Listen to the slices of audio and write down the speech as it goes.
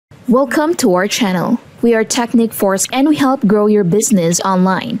Welcome to our channel. We are Technic Force and we help grow your business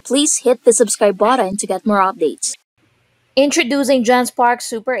online. Please hit the subscribe button to get more updates. Introducing Genspark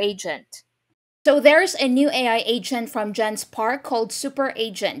Super Agent. So there's a new AI agent from Genspark called Super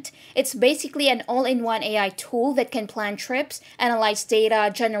Agent. It's basically an all-in-one AI tool that can plan trips, analyze data,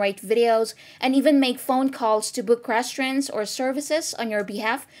 generate videos, and even make phone calls to book restaurants or services on your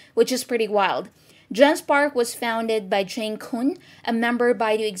behalf, which is pretty wild. Genspark was founded by Jing Kun, a member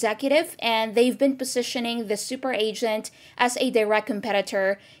Baidu executive, and they've been positioning the super agent as a direct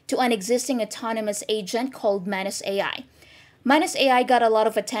competitor to an existing autonomous agent called Manus AI. Manus AI got a lot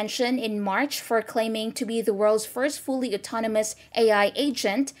of attention in March for claiming to be the world's first fully autonomous AI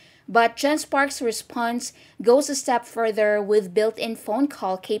agent, but Genspark's response goes a step further with built-in phone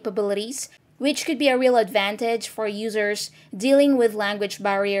call capabilities, which could be a real advantage for users dealing with language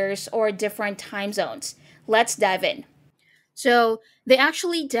barriers or different time zones. Let's dive in. So, they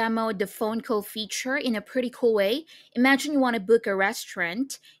actually demoed the phone call feature in a pretty cool way. Imagine you want to book a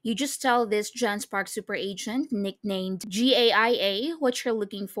restaurant. You just tell this Genspark super agent, nicknamed GAIA, what you're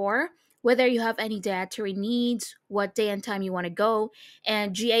looking for, whether you have any dietary needs, what day and time you want to go,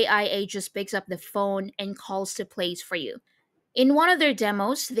 and GAIA just picks up the phone and calls the place for you. In one of their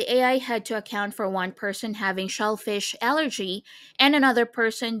demos, the AI had to account for one person having shellfish allergy and another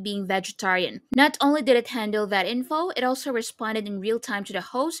person being vegetarian. Not only did it handle that info, it also responded in real time to the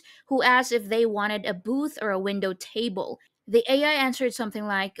host who asked if they wanted a booth or a window table. The AI answered something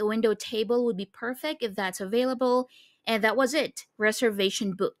like, "A window table would be perfect if that's available," and that was it.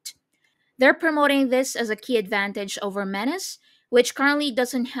 Reservation booked. They're promoting this as a key advantage over Manus, which currently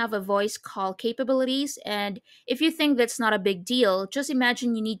doesn't have a voice call capabilities. And if you think that's not a big deal, just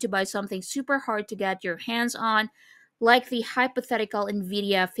imagine you need to buy something super hard to get your hands on, like the hypothetical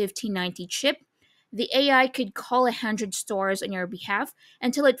NVIDIA 1590 chip. The AI could call 100 stores on your behalf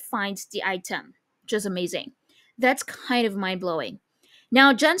until it finds the item. Just amazing. That's kind of mind blowing.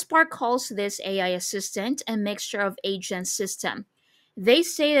 Now, Genspark calls this AI assistant a mixture of agent system. They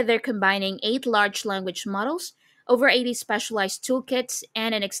say that they're combining 8 large language models, over 80 specialized toolkits,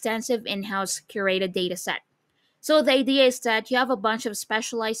 and an extensive in house curated dataset. So the idea is that you have a bunch of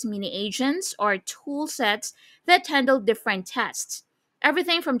specialized mini agents or tool sets that handle different tasks.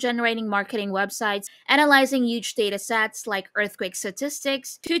 Everything from generating marketing websites, analyzing huge data sets like earthquake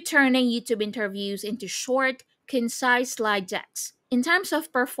statistics, to turning YouTube interviews into short, concise slide decks. In terms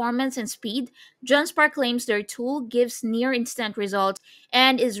of performance and speed, Genspark claims their tool gives near instant results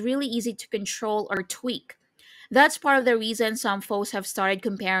and is really easy to control or tweak. That's part of the reason some folks have started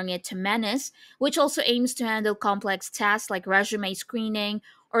comparing it to Manus, which also aims to handle complex tasks like resume screening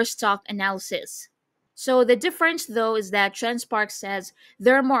or stock analysis. So the difference though is that Genspark says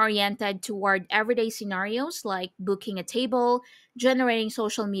they're more oriented toward everyday scenarios like booking a table, generating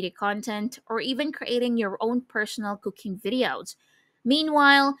social media content, or even creating your own personal cooking videos.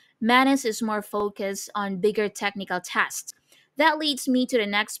 Meanwhile, Manus is more focused on bigger technical tasks. That leads me to the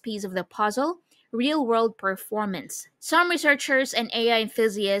next piece of the puzzle: real world performance. Some researchers and AI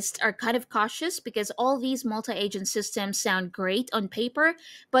enthusiasts are kind of cautious because all these multi agent systems sound great on paper,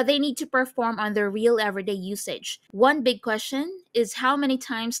 but they need to perform on their real everyday usage. One big question is, how many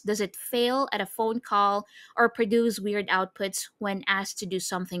times does it fail at a phone call or produce weird outputs when asked to do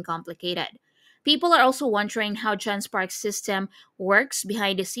something complicated? People are also wondering how Genspark's system works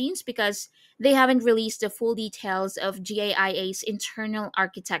behind the scenes because they haven't released the full details of GAIA's internal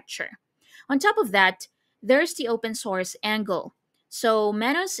architecture. On top of that, there's the open source angle. So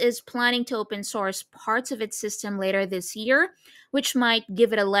Manus is planning to open source parts of its system later this year, which might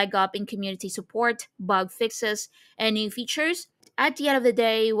give it a leg up in community support, bug fixes, and new features. At the end of the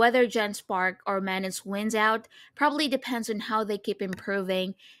day, whether Genspark or Manus wins out probably depends on how they keep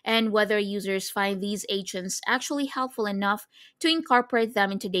improving and whether users find these agents actually helpful enough to incorporate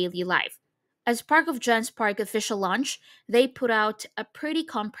them into daily life. As part of Genspark official launch, they put out a pretty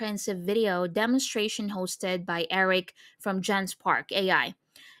comprehensive video demonstration hosted by Eric from Genspark AI.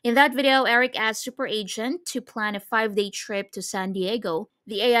 In that video, Eric asked Super Agent to plan a 5-day trip to San Diego.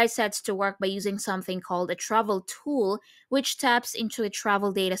 The AI sets to work by using something called a travel tool, which taps into a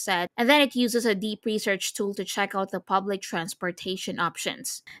travel dataset, and then it uses a deep research tool to check out the public transportation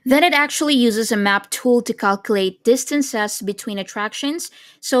options. Then it actually uses a map tool to calculate distances between attractions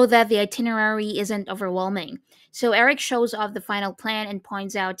so that the itinerary isn't overwhelming. So Eric shows off the final plan and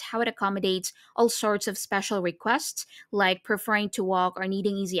points out how it accommodates all sorts of special requests, like preferring to walk or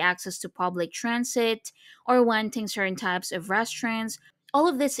needing easy access to public transit, or wanting certain types of restaurants. All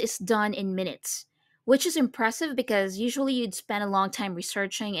of this is done in minutes, which is impressive because usually you'd spend a long time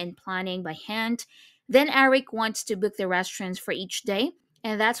researching and planning by hand. Then Eric wants to book the restaurants for each day.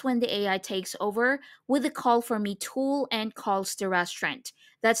 And that's when the AI takes over with the call for me tool and calls the restaurant.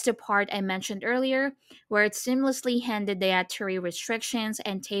 That's the part I mentioned earlier, where it seamlessly handed dietary restrictions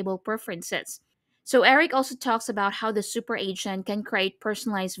and table preferences. So, Eric also talks about how the super agent can create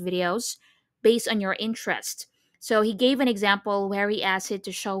personalized videos based on your interest. So, he gave an example where he asked it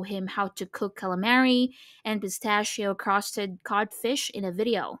to show him how to cook calamari and pistachio crusted codfish in a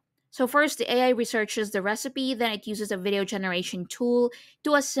video. So, first, the AI researches the recipe, then it uses a video generation tool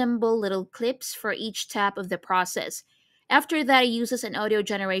to assemble little clips for each step of the process. After that, it uses an audio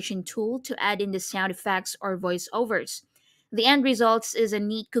generation tool to add in the sound effects or voiceovers. The end result is a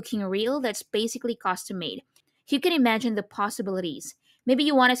neat cooking reel that's basically custom made. You can imagine the possibilities. Maybe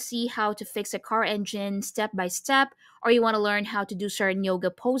you want to see how to fix a car engine step by step, or you want to learn how to do certain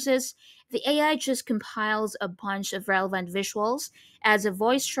yoga poses. The AI just compiles a bunch of relevant visuals, adds a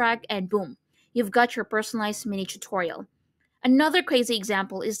voice track, and boom, you've got your personalized mini tutorial. Another crazy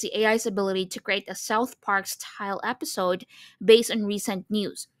example is the AI's ability to create a South Park style episode based on recent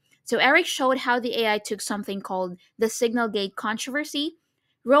news. So, Eric showed how the AI took something called the Signal Gate controversy,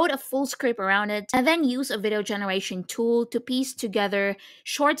 wrote a full script around it, and then used a video generation tool to piece together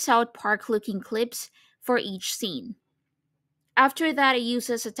short South Park looking clips for each scene. After that, it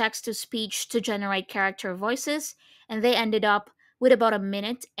uses a text to speech to generate character voices, and they ended up with about a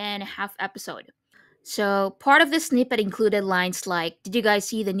minute and a half episode. So, part of the snippet included lines like, "Did you guys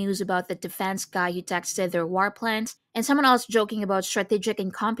see the news about the defense guy who texted their war plans?" And someone else joking about strategic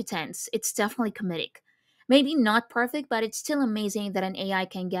incompetence. It's definitely comedic. Maybe not perfect, but it's still amazing that an AI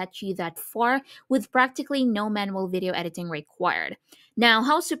can get you that far with practically no manual video editing required. Now,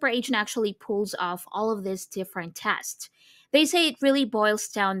 how Super Agent actually pulls off all of these different tasks? They say it really boils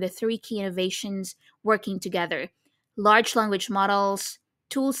down to three key innovations working together: large language models,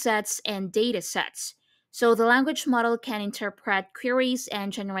 tool sets, and data sets. So the language model can interpret queries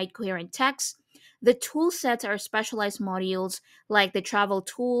and generate coherent text. The tool sets are specialized modules like the travel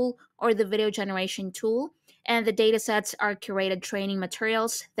tool or the video generation tool, and the data sets are curated training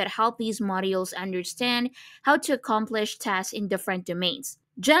materials that help these modules understand how to accomplish tasks in different domains.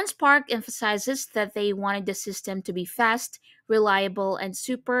 Genspark emphasizes that they wanted the system to be fast, reliable, and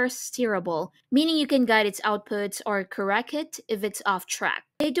super steerable, meaning you can guide its outputs or correct it if it's off track.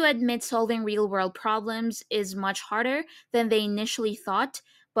 They do admit solving real world problems is much harder than they initially thought,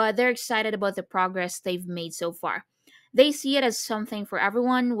 but they're excited about the progress they've made so far. They see it as something for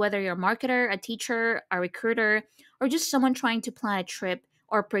everyone, whether you're a marketer, a teacher, a recruiter, or just someone trying to plan a trip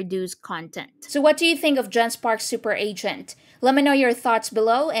or produce content. So what do you think of Genspark Super Agent? Let me know your thoughts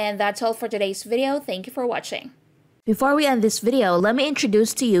below, and that's all for today's video. Thank you for watching. Before we end this video, let me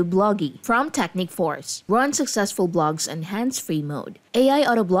introduce to you Bloggy from Technic Force. Run successful blogs in hands-free mode. AI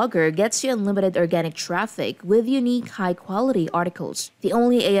Autoblogger gets you unlimited organic traffic with unique high-quality articles. The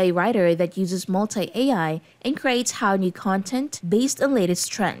only AI writer that uses multi-AI and creates how new content based on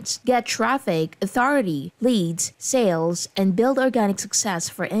latest trends. Get traffic, authority, leads, sales, and build organic success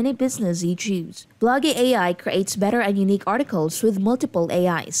for any business you choose. Bloggy AI creates better and unique articles with multiple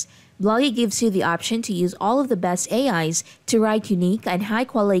AIs. Bloggy gives you the option to use all of the best AIs to write unique and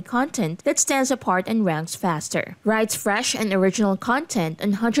high-quality content that stands apart and ranks faster. Writes fresh and original content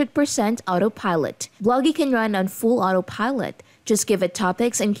on 100% autopilot. Bloggy can run on full autopilot. Just give it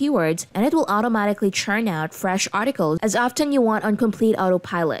topics and keywords, and it will automatically churn out fresh articles as often you want on complete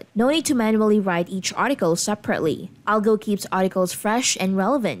autopilot. No need to manually write each article separately. Algo keeps articles fresh and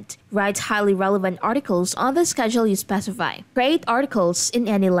relevant. Writes highly relevant articles on the schedule you specify. Create articles in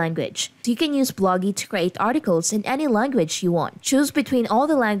any language. So you can use Bloggy to create articles in any language you want. Choose between all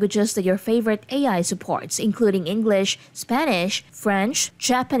the languages that your favorite AI supports, including English, Spanish, French,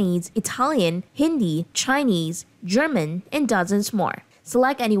 Japanese, Italian, Hindi, Chinese, German, and dozens more.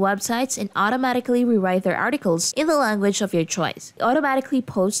 Select any websites and automatically rewrite their articles in the language of your choice. It automatically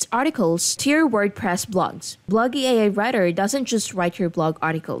posts articles to your WordPress blogs. Bloggy AI Writer doesn't just write your blog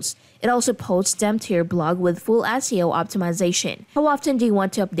articles. It also posts them to your blog with full SEO optimization. How often do you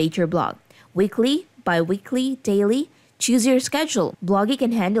want to update your blog? Weekly, bi-weekly, daily? Choose your schedule. Bloggy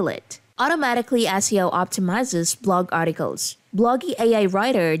can handle it. Automatically SEO optimizes blog articles. Bloggy AI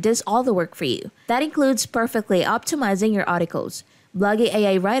Writer does all the work for you. That includes perfectly optimizing your articles. Bloggy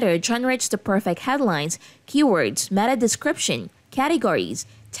AI Writer generates the perfect headlines, keywords, meta description, categories,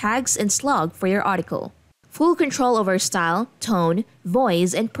 tags, and slog for your article. Full control over style, tone,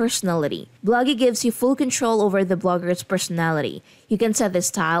 voice, and personality. Bloggy gives you full control over the blogger's personality. You can set the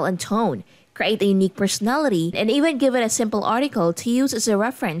style and tone, create a unique personality, and even give it a simple article to use as a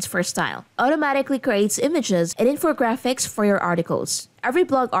reference for style. Automatically creates images and infographics for your articles. Every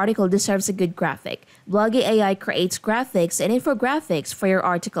blog article deserves a good graphic. Blogi AI creates graphics and infographics for your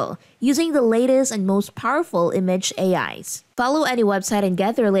article using the latest and most powerful image AIs. Follow any website and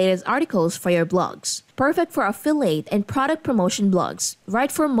get their latest articles for your blogs. Perfect for affiliate and product promotion blogs.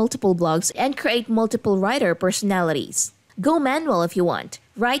 Write for multiple blogs and create multiple writer personalities. Go manual if you want.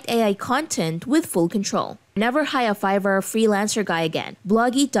 Write AI content with full control. Never hire a Fiverr freelancer guy again.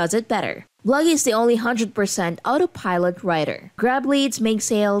 Blogi does it better. Blogi is the only 100% autopilot writer. Grab leads, make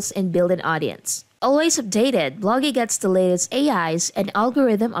sales, and build an audience. Always updated, Blogi gets the latest AIs and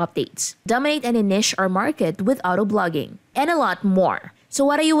algorithm updates. Dominate any niche or market with auto blogging. And a lot more. So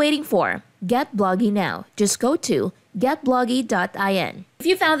what are you waiting for? Get Blogi now. Just go to getblogi.in. If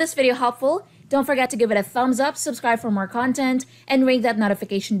you found this video helpful, don't forget to give it a thumbs up, subscribe for more content, and ring that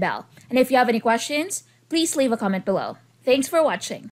notification bell. And if you have any questions, please leave a comment below. Thanks for watching.